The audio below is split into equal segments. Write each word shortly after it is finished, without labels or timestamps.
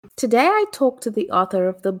Today I talk to the author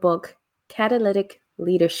of the book, Catalytic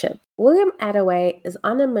Leadership. William Attaway is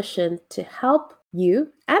on a mission to help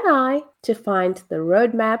you and I to find the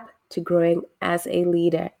roadmap to growing as a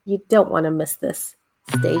leader. You don't want to miss this.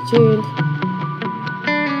 Stay tuned.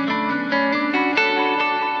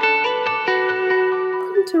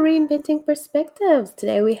 Welcome to Reinventing Perspectives.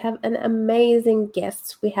 Today we have an amazing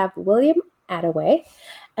guest. We have William Attaway,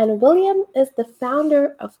 and William is the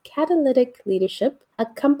founder of Catalytic Leadership, a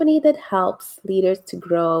company that helps leaders to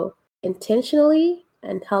grow intentionally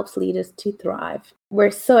and helps leaders to thrive.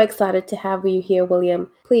 We're so excited to have you here, William.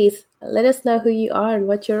 Please let us know who you are and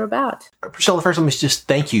what you're about. Priscilla, first, let me just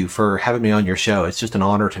thank you for having me on your show. It's just an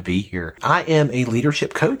honor to be here. I am a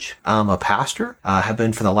leadership coach. I'm a pastor. I have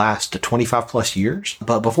been for the last 25 plus years.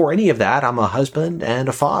 But before any of that, I'm a husband and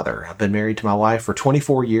a father. I've been married to my wife for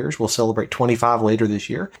 24 years. We'll celebrate 25 later this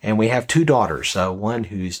year. And we have two daughters. One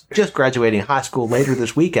who's just graduating high school later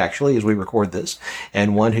this week, actually, as we record this,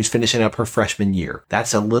 and one who's finishing up her freshman year.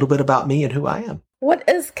 That's a little bit about me and who I am. What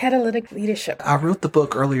is Catalytic Leadership? I wrote the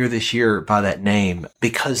book earlier this year by that name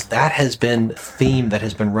because that has been a theme that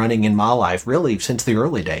has been running in my life really since the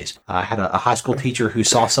early days. I had a high school teacher who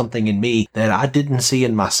saw something in me that I didn't see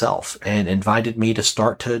in myself and invited me to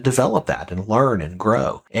start to develop that and learn and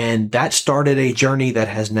grow. And that started a journey that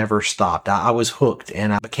has never stopped. I was hooked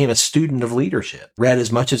and I became a student of leadership. Read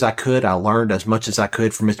as much as I could. I learned as much as I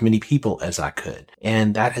could from as many people as I could.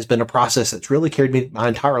 And that has been a process that's really carried me my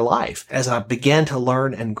entire life. As I began to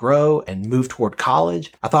learn and grow and move toward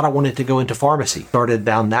college, I thought I wanted to go into pharmacy. Started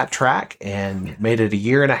down that track and made it a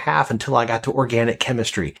year and a half until I got to organic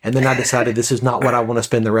chemistry. And then I decided this is not what I want to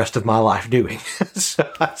spend the rest of my life doing.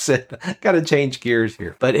 So I said, I got to change gears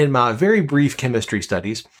here. But in my very brief chemistry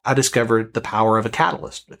studies, I discovered the power of a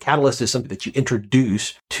catalyst. A catalyst is something that you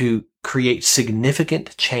introduce to create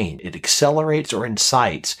significant change. It accelerates or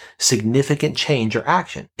incites significant change or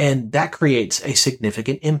action. And that creates a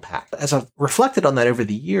significant impact. As I've reflected on that over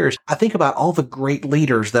the years, I think about all the great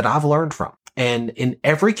leaders that I've learned from. And in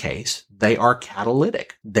every case, they are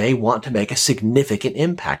catalytic. They want to make a significant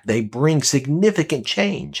impact. They bring significant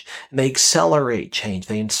change. And they accelerate change.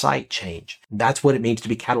 They incite change. And that's what it means to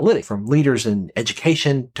be catalytic, from leaders in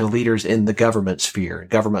education to leaders in the government sphere,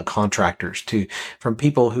 government contractors, from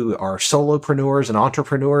people who are solopreneurs and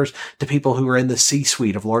entrepreneurs to people who are in the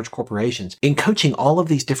C-suite of large corporations. In coaching all of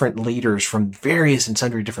these different leaders from various and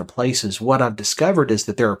sundry different places, what I've discovered is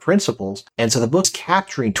that there are principles. And so the book's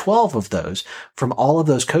capturing 12 of those from all of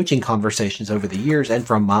those coaching conversations over the years and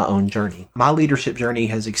from my own journey. My leadership journey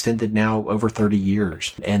has extended now over 30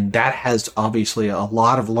 years. And that has obviously a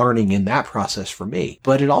lot of learning in that process for me.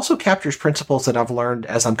 But it also captures principles that I've learned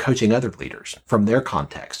as I'm coaching other leaders from their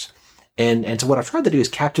context. And so what I've tried to do is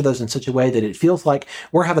capture those in such a way that it feels like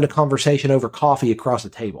we're having a conversation over coffee across the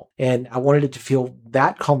table. And I wanted it to feel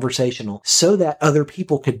that conversational so that other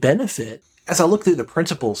people could benefit. As I look through the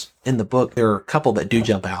principles in the book, there are a couple that do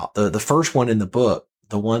jump out. The first one in the book,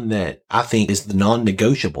 the one that I think is the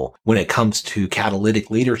non-negotiable when it comes to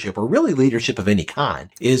catalytic leadership, or really leadership of any kind,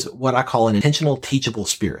 is what I call an intentional teachable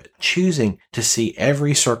spirit. Choosing to see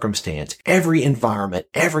every circumstance, every environment,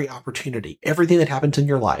 every opportunity, everything that happens in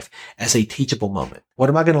your life as a teachable moment. What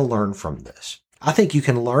am I going to learn from this? I think you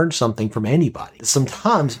can learn something from anybody.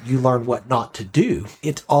 Sometimes you learn what not to do.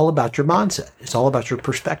 It's all about your mindset. It's all about your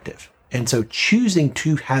perspective. And so choosing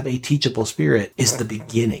to have a teachable spirit is the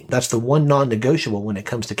beginning. That's the one non-negotiable when it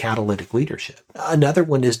comes to catalytic leadership. Another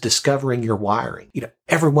one is discovering your wiring.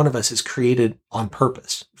 Every one of us is created on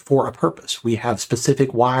purpose, for a purpose. We have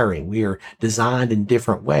specific wiring. We are designed in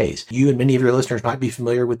different ways. You and many of your listeners might be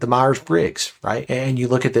familiar with the Myers-Briggs, right? And you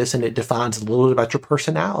look at this and it defines a little bit about your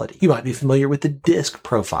personality. You might be familiar with the DISC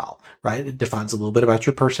profile, right? It defines a little bit about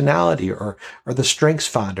your personality, or the Strengths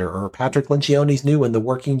Finder, or Patrick Lencioni's new one, the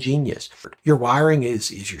Working Genius. Your wiring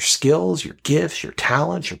is your skills, your gifts, your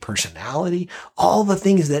talents, your personality, all the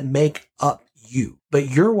things that make up you. But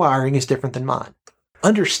your wiring is different than mine.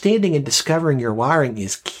 Understanding and discovering your wiring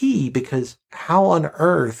is key, because how on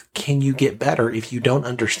earth can you get better if you don't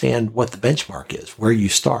understand what the benchmark is, where you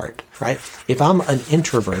start, right? If I'm an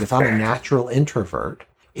introvert, if I'm a natural introvert,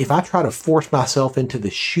 if I try to force myself into the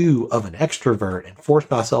shoe of an extrovert and force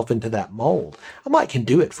myself into that mold, I can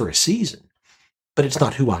do it for a season, but it's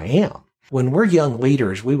not who I am. When we're young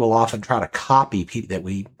leaders, we will often try to copy people that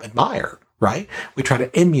we admire, right? We try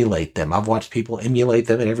to emulate them. I've watched people emulate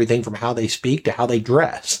them in everything from how they speak to how they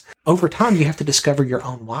dress. Over time, you have to discover your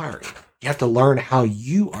own wiring. You have to learn how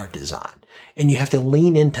you are designed, and you have to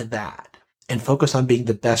lean into that and focus on being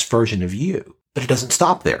the best version of you. But it doesn't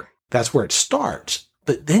stop there. That's where it starts.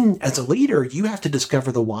 But then as a leader, you have to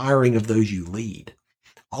discover the wiring of those you lead.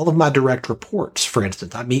 All of my direct reports, for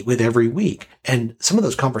instance, I meet with every week. And some of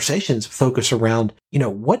those conversations focus around,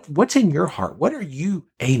 what's in your heart? What are you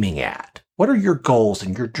aiming at? What are your goals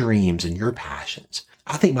and your dreams and your passions?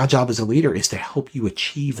 I think my job as a leader is to help you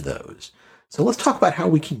achieve those. So let's talk about how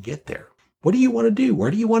we can get there. What do you want to do? Where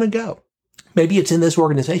do you want to go? Maybe it's in this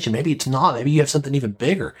organization. Maybe it's not. Maybe you have something even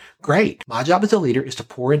bigger. Great. My job as a leader is to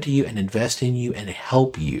pour into you and invest in you and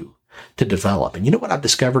help you to develop. And you know what I've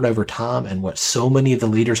discovered over time, and what so many of the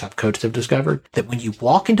leaders I've coached have discovered? That when you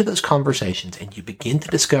walk into those conversations and you begin to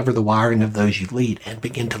discover the wiring of those you lead and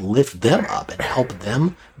begin to lift them up and help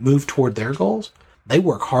them move toward their goals, they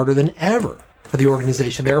work harder than ever for the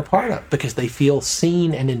organization they're a part of, because they feel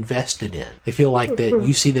seen and invested in. They feel like that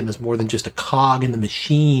you see them as more than just a cog in the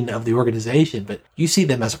machine of the organization, but you see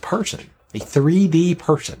them as a person, a 3D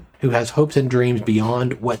person who has hopes and dreams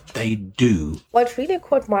beyond what they do. What really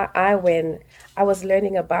caught my eye when I was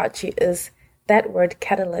learning about you is that word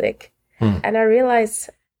catalytic. And I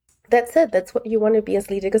realized that's it. That's what you want to be as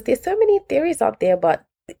leader, because there's so many theories out there about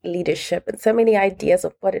leadership and so many ideas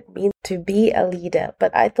of what it means to be a leader.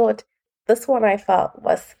 But I thought this one I felt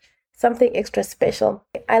was something extra special.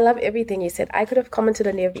 I love everything you said. I could have commented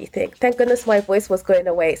on everything. Thank goodness my voice was going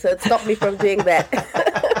away, so it stopped me from doing that.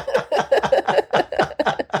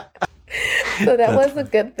 So that was a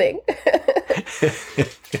good thing.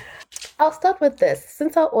 I'll start with this.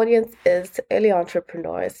 Since our audience is early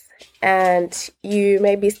entrepreneurs and you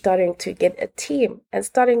may be starting to get a team and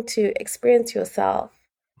starting to experience yourself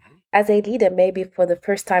as a leader, maybe for the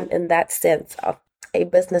first time in that sense of a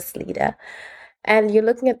business leader, and you're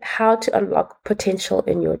looking at how to unlock potential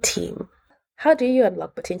in your team. How do you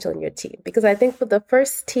unlock potential in your team? Because I think for the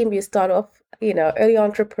first team you start off, early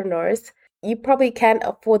entrepreneurs, you probably can't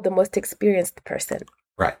afford the most experienced person.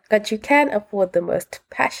 Right. But you can afford the most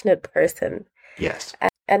passionate person. Yes.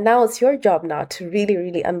 And now it's your job now to really,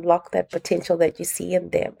 really unlock that potential that you see in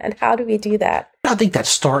them. And how do we do that? I think that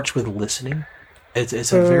starts with listening.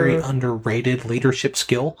 It's a very underrated leadership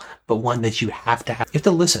skill, but one that you have to have. You have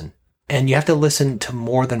to listen, and you have to listen to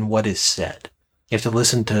more than what is said. You have to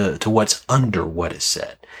listen to what's under what is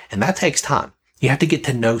said. And that takes time. You have to get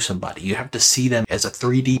to know somebody. You have to see them as a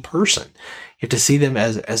 3D person. You have to see them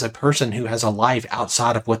as a person who has a life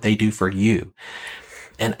outside of what they do for you.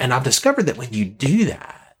 And I've discovered that when you do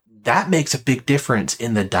that, that makes a big difference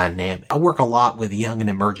in the dynamic. I work a lot with young and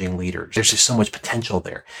emerging leaders. There's just so much potential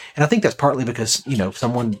there. And I think that's partly because,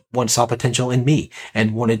 someone once saw potential in me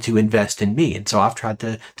and wanted to invest in me. And so I've tried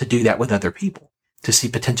to do that with other people, to see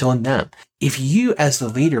potential in them. If you as the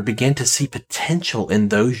leader begin to see potential in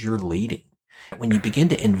those you're leading, when you begin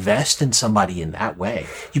to invest in somebody in that way,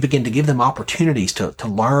 you begin to give them opportunities to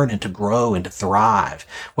learn and to grow and to thrive.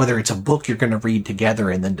 Whether it's a book you're going to read together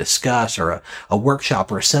and then discuss, or a workshop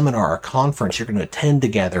or a seminar or a conference you're going to attend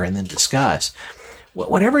together and then discuss.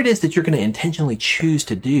 Whatever it is that you're going to intentionally choose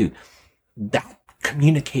to do, that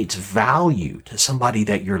communicates value to somebody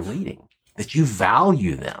that you're leading, that you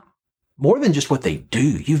value them. More than just what they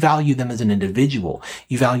do. You value them as an individual.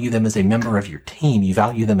 You value them as a member of your team. You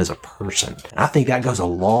value them as a person. And I think that goes a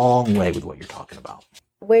long way with what you're talking about.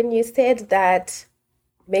 When you said that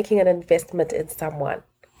making an investment in someone,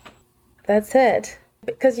 that's it.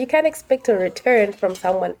 Because you can't expect a return from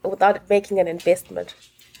someone without making an investment.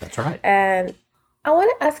 That's right. And I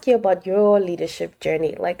want to ask you about your leadership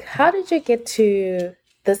journey. Like, how did you get to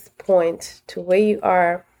this point to where you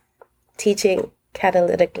are teaching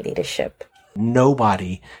catalytic leadership?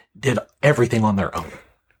 Nobody did everything on their own,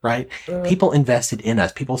 right? People invested in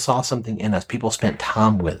us. People saw something in us. People spent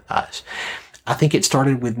time with us. I think it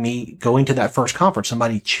started with me going to that first conference,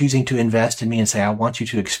 somebody choosing to invest in me and say, I want you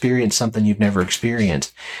to experience something you've never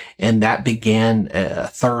experienced. And that began a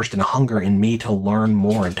thirst and a hunger in me to learn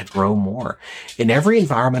more and to grow more. In every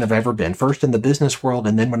environment I've ever been, first in the business world,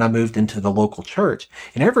 and then when I moved into the local church,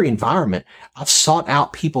 in every environment, I've sought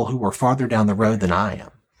out people who were farther down the road than I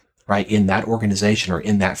am, right? In that organization or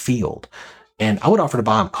in that field. And I would offer to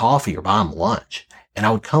buy them coffee or buy them lunch. And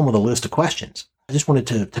I would come with a list of questions. I just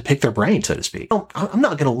wanted to pick their brain, so to speak. I'm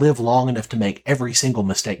not going to live long enough to make every single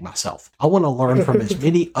mistake myself. I want to learn from as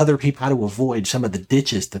many other people how to avoid some of the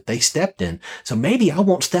ditches that they stepped in. So maybe I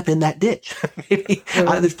won't step in that ditch.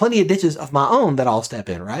 There's plenty of ditches of my own that I'll step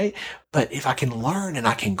in, right? But if I can learn and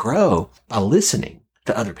I can grow by listening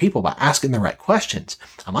to other people, by asking the right questions,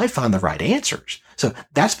 I might find the right answers. So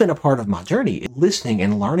that's been a part of my journey, listening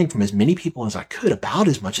and learning from as many people as I could about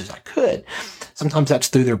as much as I could. Sometimes that's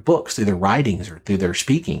through their books, through their writings, or through their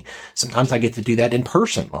speaking. Sometimes I get to do that in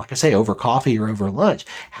person, like I say, over coffee or over lunch.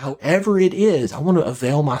 However it is, I want to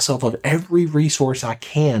avail myself of every resource I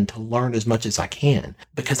can to learn as much as I can,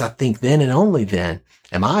 because I think then and only then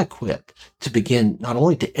am I equipped to begin not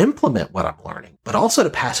only to implement what I'm learning, but also to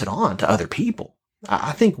pass it on to other people.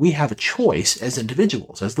 I think we have a choice as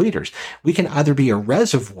individuals, as leaders. We can either be a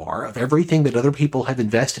reservoir of everything that other people have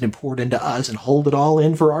invested and poured into us and hold it all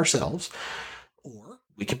in for ourselves, or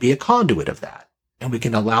we can be a conduit of that, and we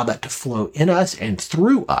can allow that to flow in us and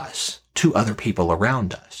through us to other people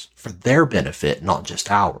around us for their benefit, not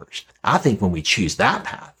just ours. I think when we choose that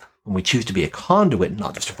path, when we choose to be a conduit and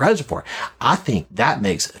not just a reservoir, I think that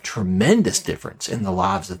makes a tremendous difference in the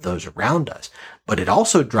lives of those around us. But it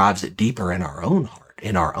also drives it deeper in our own heart,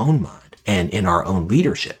 in our own mind, and in our own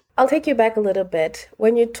leadership. I'll take you back a little bit.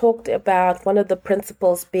 When you talked about one of the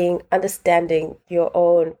principles being understanding your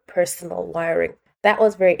own personal wiring, that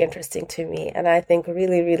was very interesting to me, and I think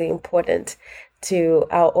really, really important to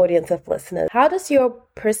our audience of listeners. How does your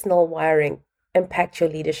personal wiring impact your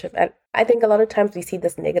leadership? And I think a lot of times we see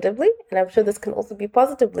this negatively, and I'm sure this can also be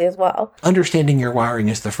positively as well. Understanding your wiring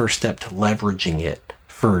is the first step to leveraging it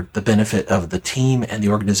for the benefit of the team and the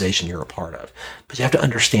organization you're a part of. But you have to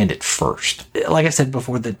understand it first. Like I said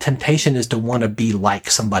before, the temptation is to want to be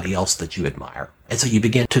like somebody else that you admire. And so you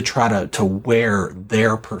begin to try to wear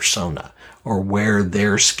their persona or wear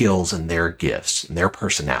their skills and their gifts and their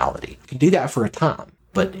personality. You can do that for a time,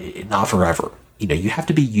 but not forever. You have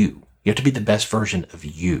to be you. You have to be the best version of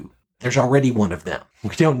you. There's already one of them.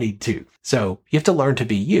 We don't need two. So you have to learn to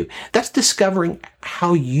be you. That's discovering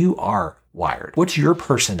how you are wired. What's your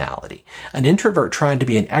personality? An introvert trying to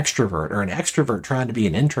be an extrovert or an extrovert trying to be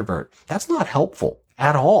an introvert, that's not helpful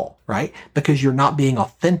at all, right? Because you're not being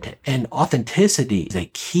authentic. And authenticity is a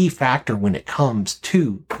key factor when it comes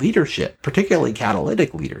to leadership, particularly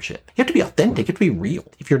catalytic leadership. You have to be authentic. You have to be real.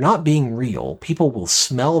 If you're not being real, people will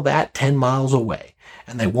smell that 10 miles away.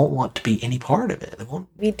 And they won't want to be any part of it. They won't.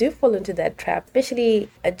 We do fall into that trap, especially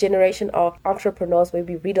a generation of entrepreneurs where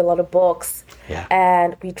we read a lot of books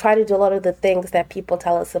and we try to do a lot of the things that people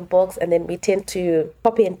tell us in books, and then we tend to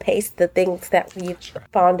copy and paste the things that we've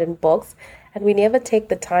found in books, and we never take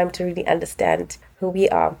the time to really understand who we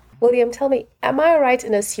are. William, tell me, am I right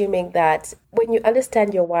in assuming that when you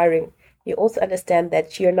understand your wiring, you also understand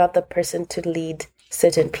that you're not the person to lead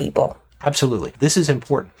certain people? Absolutely. This is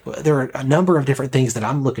important. There are a number of different things that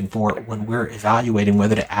I'm looking for when we're evaluating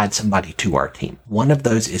whether to add somebody to our team. One of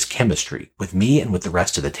those is chemistry with me and with the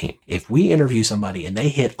rest of the team. If we interview somebody and they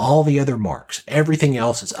hit all the other marks, everything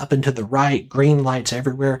else is up and to the right, green lights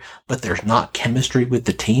everywhere, but there's not chemistry with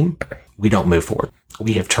the team, we don't move forward.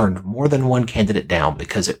 We have turned more than one candidate down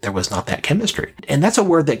because there was not that chemistry. And that's a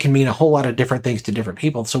word that can mean a whole lot of different things to different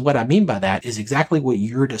people. So what I mean by that is exactly what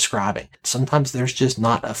you're describing. Sometimes there's just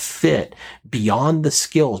not a fit beyond the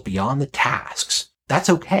skills, beyond the tasks. That's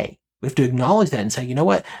okay. We have to acknowledge that and say, you know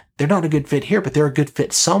what? They're not a good fit here, but they're a good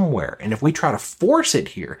fit somewhere. And if we try to force it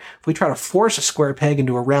here, if we try to force a square peg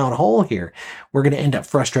into a round hole here, we're going to end up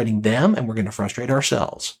frustrating them and we're going to frustrate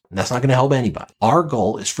ourselves. And that's not going to help anybody. Our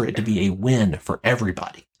goal is for it to be a win for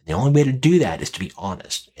everybody. The only way to do that is to be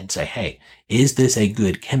honest and say, hey, is this a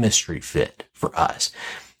good chemistry fit for us?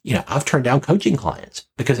 I've turned down coaching clients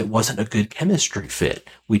because it wasn't a good chemistry fit.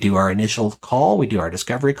 We do our initial call, we do our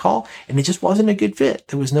discovery call, and it just wasn't a good fit.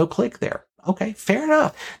 There was no click there. Okay, fair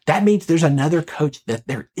enough. That means there's another coach that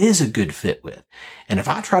there is a good fit with. And if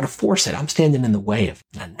I try to force it, I'm standing in the way of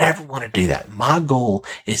it. I never want to do that. My goal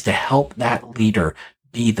is to help that leader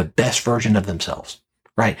be the best version of themselves.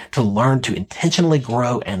 Right? To learn to intentionally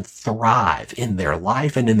grow and thrive in their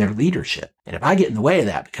life and in their leadership. And if I get in the way of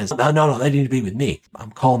that because, no, they need to be with me,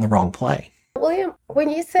 I'm calling the wrong play. William, when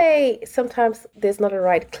you say sometimes there's not a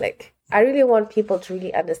right click, I really want people to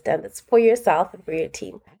really understand this for yourself and for your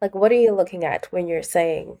team. Like, what are you looking at when you're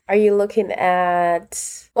saying, are you looking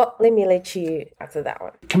at, well, let me let you answer that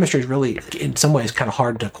one. Chemistry is really, in some ways, kind of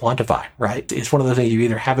hard to quantify, right? It's one of those things you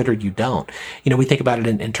either have it or you don't. We think about it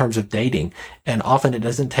in terms of dating, and often it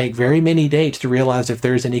doesn't take very many dates to realize if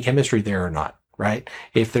there's any chemistry there or not. Right?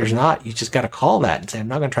 If there's not, you just got to call that and say, I'm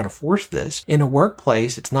not going to try to force this. In a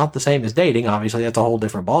workplace, it's not the same as dating. Obviously, that's a whole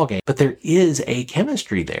different ballgame, but there is a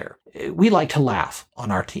chemistry there. We like to laugh on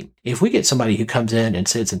our team. If we get somebody who comes in and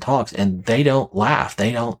sits and talks and they don't laugh,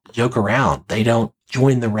 they don't joke around, they don't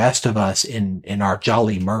join the rest of us in our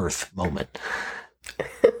jolly mirth moment,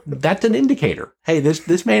 that's an indicator. Hey,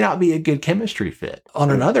 this may not be a good chemistry fit. On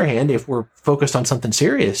another hand, if we're focused on something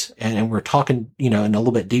serious and we're talking, in a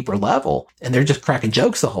little bit deeper level, and they're just cracking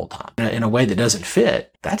jokes the whole time in a way that doesn't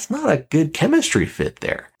fit, that's not a good chemistry fit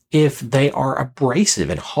there. if they are abrasive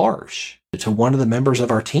and harsh to one of the members of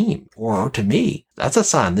our team or to me, that's a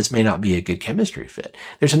sign this may not be a good chemistry fit.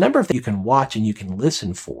 There's a number of things you can watch and you can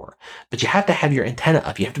listen for, but you have to have your antenna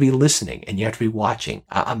up. You have to be listening and you have to be watching.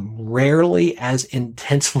 I'm rarely as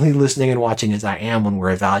intensely listening and watching as I am when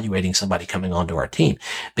we're evaluating somebody coming onto our team,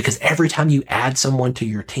 because every time you add someone to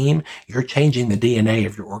your team, you're changing the DNA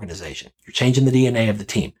of your organization. You're changing the DNA of the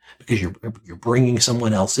team because you're bringing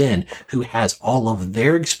someone else in who has all of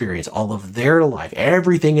their experience, all of their life,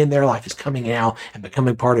 everything in their life is coming now and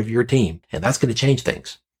becoming part of your team. And that's going to change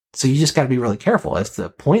things. So you just got to be really careful. As the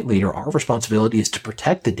point leader, our responsibility is to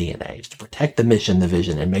protect the DNA, is to protect the mission, the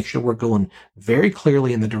vision, and make sure we're going very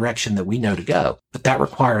clearly in the direction that we know to go. But that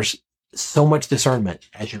requires so much discernment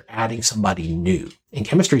as you're adding somebody new. And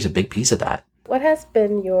chemistry is a big piece of that. What has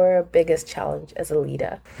been your biggest challenge as a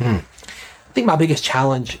leader? I think my biggest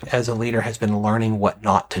challenge as a leader has been learning what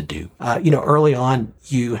not to do. Early on,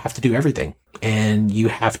 you have to do everything and you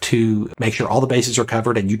have to make sure all the bases are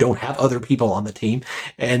covered and you don't have other people on the team.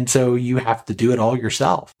 And so you have to do it all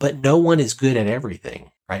yourself. But no one is good at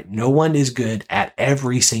everything, right? No one is good at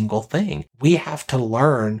every single thing. We have to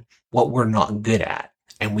learn what we're not good at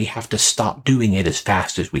and we have to stop doing it as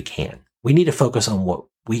fast as we can. We need to focus on what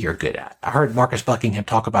we are good at. I heard Marcus Buckingham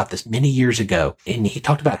talk about this many years ago, and he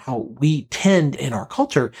talked about how we tend in our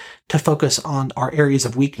culture to focus on our areas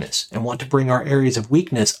of weakness and want to bring our areas of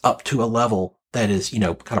weakness up to a level that is,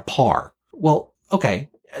 kind of par. Well,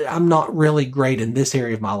 okay, I'm not really great in this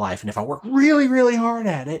area of my life, and if I work really, really hard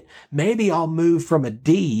at it, maybe I'll move from a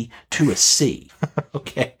D to a C.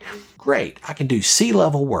 Okay, great. I can do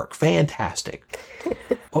C-level work. Fantastic.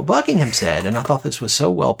 What Buckingham said, and I thought this was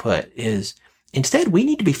so well put, is instead, we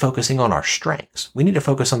need to be focusing on our strengths. We need to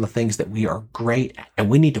focus on the things that we are great at, and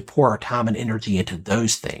we need to pour our time and energy into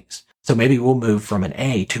those things. So maybe we'll move from an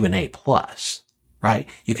A to an A plus, right?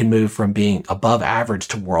 You can move from being above average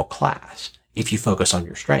to world class if you focus on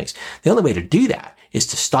your strengths. The only way to do that is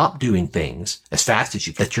to stop doing things as fast as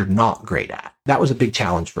that you're not great at. That was a big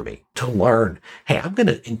challenge for me to learn. Hey, I'm going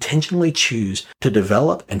to intentionally choose to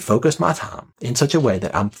develop and focus my time in such a way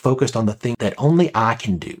that I'm focused on the thing that only I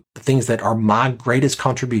can do, the things that are my greatest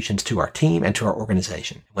contributions to our team and to our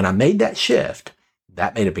organization. When I made that shift,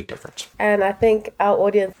 that made a big difference. And I think our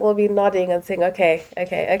audience will be nodding and saying,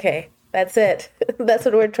 okay, that's it. That's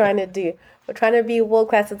what we're trying to do. We're trying to be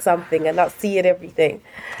world-class at something and not see at everything.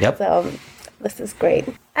 Yep. So this is great.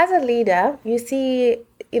 As a leader, you see,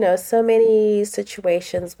 so many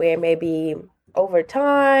situations where maybe over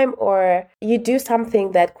time or you do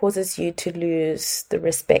something that causes you to lose the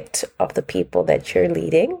respect of the people that you're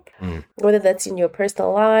leading, whether that's in your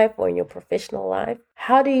personal life or in your professional life.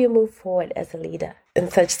 How do you move forward as a leader in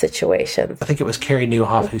such situations? I think it was Carey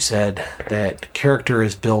Nieuwhof who said that character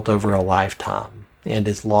is built over a lifetime and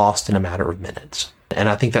is lost in a matter of minutes. And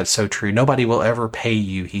I think that's so true. Nobody will ever pay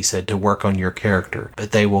you, he said, to work on your character,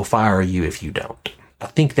 but they will fire you if you don't. I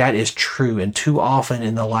think that is true. And too often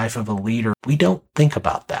in the life of a leader, we don't think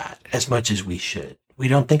about that as much as we should. We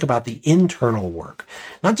don't think about the internal work,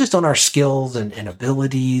 not just on our skills and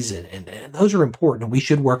abilities, and those are important. We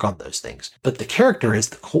should work on those things. But the character is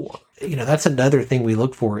the core. That's another thing we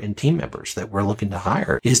look for in team members that we're looking to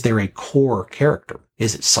hire. Is there a core character?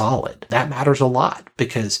 Is it solid? That matters a lot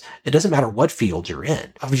because it doesn't matter what field you're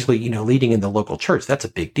in. Obviously, leading in the local church, that's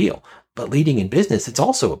a big deal. But leading in business, it's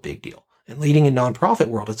also a big deal. And leading in nonprofit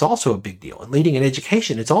world, it's also a big deal. And leading in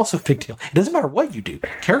education, it's also a big deal. It doesn't matter what you do.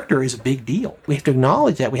 Character is a big deal. We have to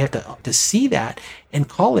acknowledge that. We have to see that and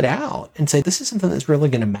call it out and say, this is something that's really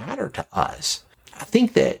going to matter to us. I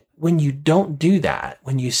think that when you don't do that,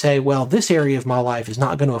 when you say, well, this area of my life is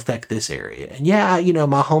not going to affect this area. And yeah,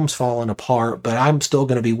 my home's falling apart, but I'm still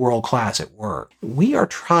going to be world class at work. We are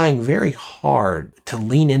trying very hard to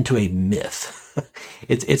lean into a myth.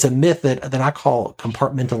 It's a myth that I call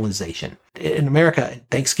compartmentalization. In America, at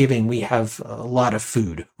Thanksgiving, we have a lot of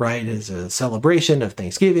food, right? It's a celebration of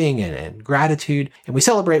Thanksgiving and gratitude. And we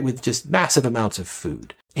celebrate with just massive amounts of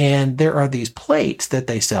food. And there are these plates that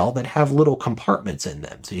they sell that have little compartments in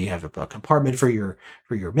them. So you have a compartment for your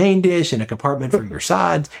main dish and a compartment for your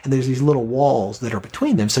sides. And there's these little walls that are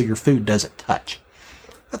between them so your food doesn't touch.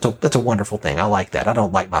 That's a wonderful thing. I like that. I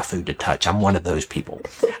don't like my food to touch. I'm one of those people.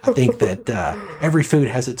 I think that every food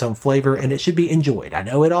has its own flavor and it should be enjoyed. I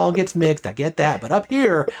know it all gets mixed. I get that. But up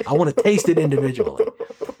here, I want to taste it individually.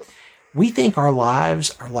 We think our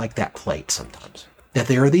lives are like that plate sometimes. That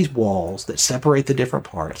there are these walls that separate the different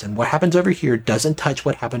parts. And what happens over here doesn't touch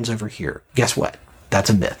what happens over here. Guess what? That's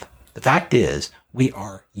a myth. The fact is, we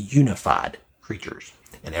are unified creatures.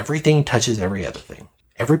 And everything touches every other thing.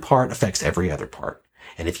 Every part affects every other part.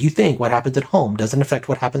 And if you think what happens at home doesn't affect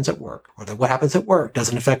what happens at work, or that what happens at work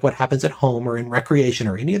doesn't affect what happens at home or in recreation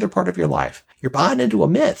or any other part of your life, you're buying into a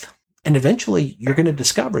myth. And eventually you're going to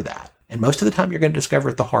discover that. And most of the time you're going to discover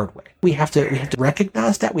it the hard way. We have to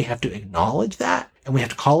recognize that. We have to acknowledge that. And we have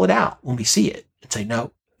to call it out when we see it and say,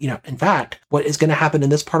 no, in fact, what is going to happen in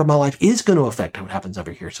this part of my life is going to affect what happens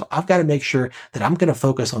over here. So I've got to make sure that I'm going to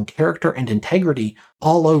focus on character and integrity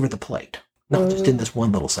all over the plate, not just in this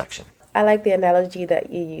one little section. I like the analogy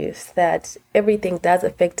that you use, that everything does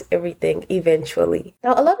affect everything eventually.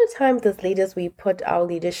 Now, a lot of times as leaders, we put our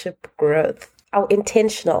leadership growth, our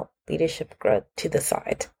intentional leadership growth to the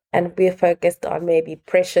side. And we're focused on maybe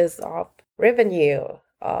pressures of revenue,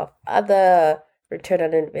 of other return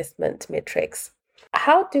on investment metrics.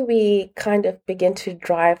 How do we kind of begin to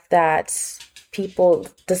drive that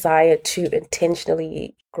people's desire to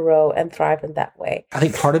intentionally grow and thrive in that way? I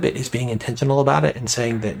think part of it is being intentional about it and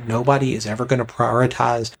saying that nobody is ever going to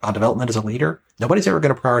prioritize our development as a leader. Nobody's ever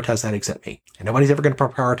going to prioritize that except me. And nobody's ever going to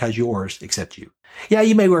prioritize yours except you. Yeah,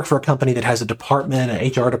 you may work for a company that has a department, an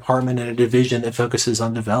HR department, and a division that focuses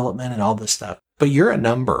on development and all this stuff. But you're a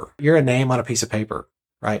number. You're a name on a piece of paper,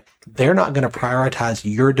 right? They're not going to prioritize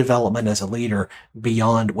your development as a leader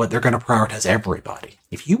beyond what they're going to prioritize everybody.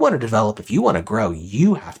 If you want to develop, if you want to grow,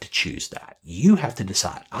 you have to choose that. You have to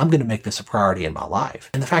decide, I'm going to make this a priority in my life.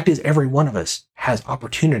 And the fact is, every one of us has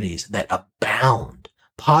opportunities that abound.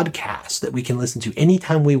 Podcasts that we can listen to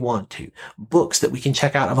anytime we want to, books that we can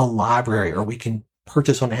check out of a library or we can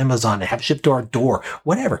purchase on Amazon and have shipped to our door,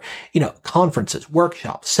 whatever, conferences,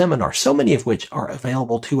 workshops, seminars, so many of which are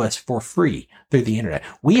available to us for free through the internet.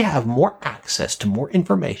 We have more access to more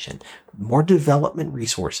information, more development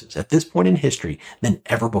resources at this point in history than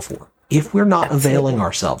ever before. If we're not availing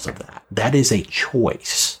ourselves of that, that is a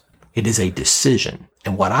choice. It is a decision.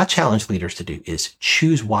 And what I challenge leaders to do is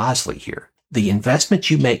choose wisely here. The investment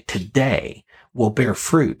you make today will bear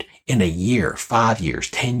fruit in a year, 5 years,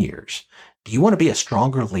 10 years. Do you want to be a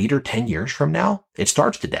stronger leader 10 years from now? It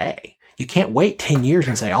starts today. You can't wait 10 years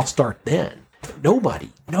and say, I'll start then.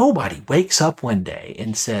 Nobody wakes up one day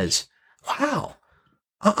and says, wow,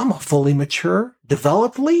 I'm a fully mature,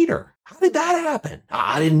 developed leader. How did that happen?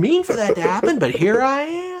 I didn't mean for that to happen, but here I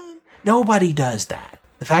am. Nobody does that.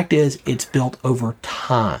 The fact is, it's built over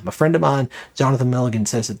time. A friend of mine, Jonathan Milligan,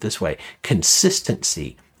 says it this way: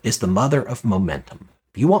 consistency is the mother of momentum.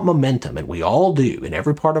 If you want momentum, and we all do in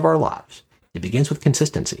every part of our lives, it begins with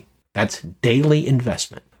consistency. That's daily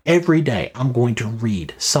investment. Every day, I'm going to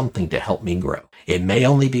read something to help me grow. It may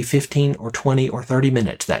only be 15 or 20 or 30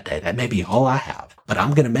 minutes that day. That may be all I have. But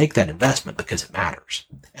I'm going to make that investment because it matters.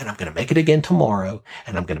 And I'm going to make it again tomorrow.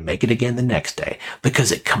 And I'm going to make it again the next day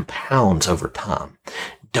because it compounds over time.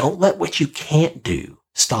 Don't let what you can't do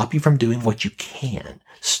stop you from doing what you can.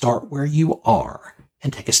 Start where you are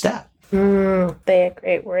and take a step. They are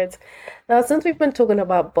great words. Now, since we've been talking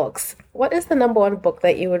about books, what is the number one book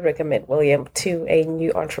that you would recommend, William, to a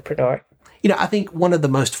new entrepreneur? I think one of the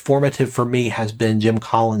most formative for me has been Jim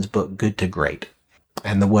Collins' book, Good to Great,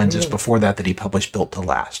 and the one just before that he published, Built to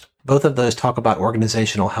Last. Both of those talk about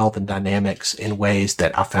organizational health and dynamics in ways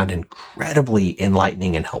that I found incredibly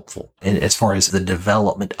enlightening and helpful. And as far as the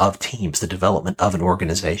development of teams, the development of an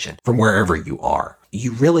organization from wherever you are.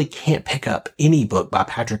 You really can't pick up any book by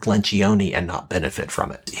Patrick Lencioni and not benefit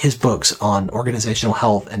from it. His books on organizational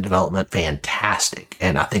health and development, fantastic.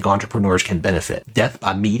 And I think entrepreneurs can benefit. Death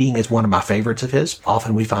by Meeting is one of my favorites of his.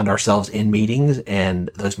 Often we find ourselves in meetings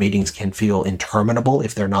and those meetings can feel interminable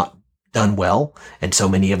if they're not done well. And so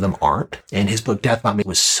many of them aren't. And his book, Death by Meeting,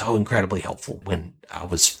 was so incredibly helpful when I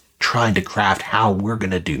was trying to craft how we're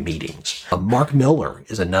going to do meetings. Mark Miller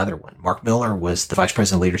is another one. Mark Miller was the Vice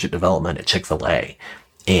President of Leadership Development at Chick-fil-A.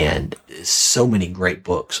 And so many great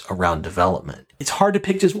books around development. It's hard to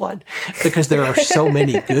pick just one because there are so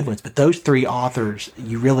many good ones. But those three authors,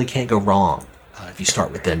 you really can't go wrong if you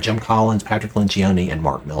start with them. Jim Collins, Patrick Lencioni, and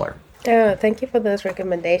Mark Miller. Oh, thank you for those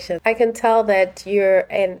recommendations. I can tell that you're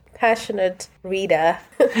a passionate reader.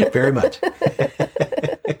 Very much.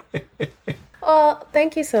 Well,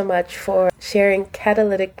 thank you so much for sharing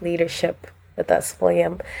catalytic leadership with us,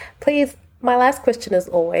 William. Please, my last question is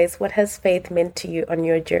always, what has faith meant to you on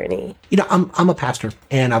your journey? I'm a pastor,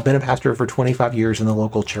 and I've been a pastor for 25 years in the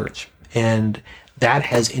local church. And that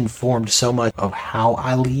has informed so much of how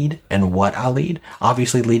I lead and what I lead.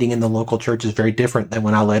 Obviously, leading in the local church is very different than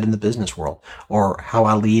when I led in the business world, or how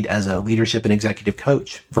I lead as a leadership and executive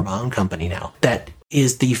coach for my own company now. That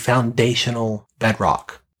is the foundational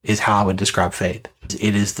bedrock, is how I would describe faith.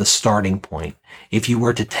 It is the starting point. If you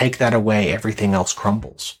were to take that away, everything else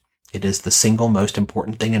crumbles. It is the single most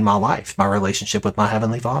important thing in my life, my relationship with my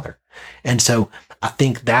Heavenly Father. And so I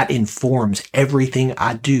think that informs everything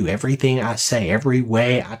I do, everything I say, every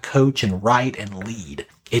way I coach and write and lead.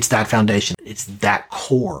 It's that foundation. It's that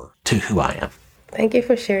core to who I am. Thank you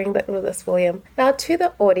for sharing that with us, William. Now, to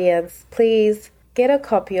the audience, please get a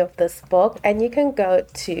copy of this book, and you can go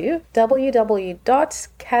to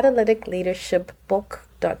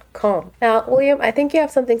www.catalyticleadershipbook.com. Now, William, I think you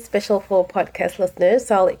have something special for podcast listeners,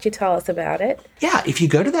 so I'll let you tell us about it. Yeah, if you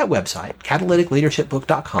go to that website,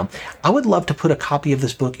 catalyticleadershipbook.com, I would love to put a copy of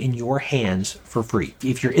this book in your hands for free.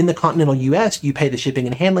 If you're in the continental U.S., you pay the shipping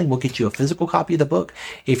and handling. We'll get you a physical copy of the book.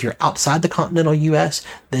 If you're outside the continental U.S.,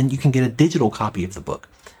 then you can get a digital copy of the book.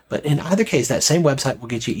 But in either case, that same website will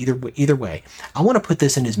get you either way. I want to put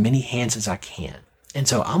this in as many hands as I can. And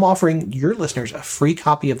so I'm offering your listeners a free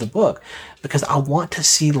copy of the book because I want to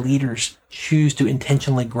see leaders choose to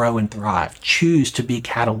intentionally grow and thrive, choose to be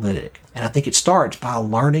catalytic. And I think it starts by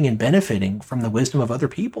learning and benefiting from the wisdom of other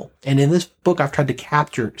people. And in this book, I've tried to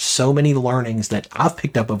capture so many learnings that I've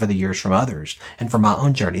picked up over the years from others and from my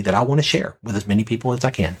own journey that I want to share with as many people as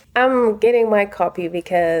I can. I'm getting my copy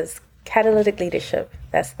because catalytic leadership,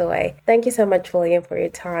 that's the way. Thank you so much, William, for your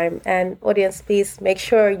time. And audience, please make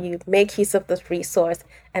sure you make use of this resource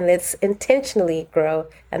and let's intentionally grow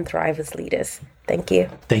and thrive as leaders. Thank you.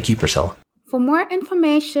 Thank you, Priscilla. For more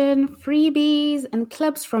information, freebies, and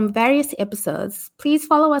clips from various episodes, please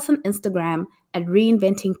follow us on Instagram at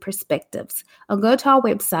Reinventing Perspectives or go to our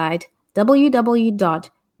website,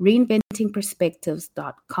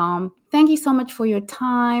 www.reinventingperspectives.com. Thank you so much for your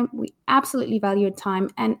time. We absolutely value your time,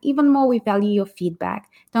 and even more, we value your feedback.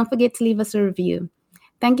 Don't forget to leave us a review.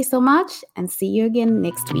 Thank you so much, and see you again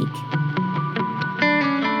next week.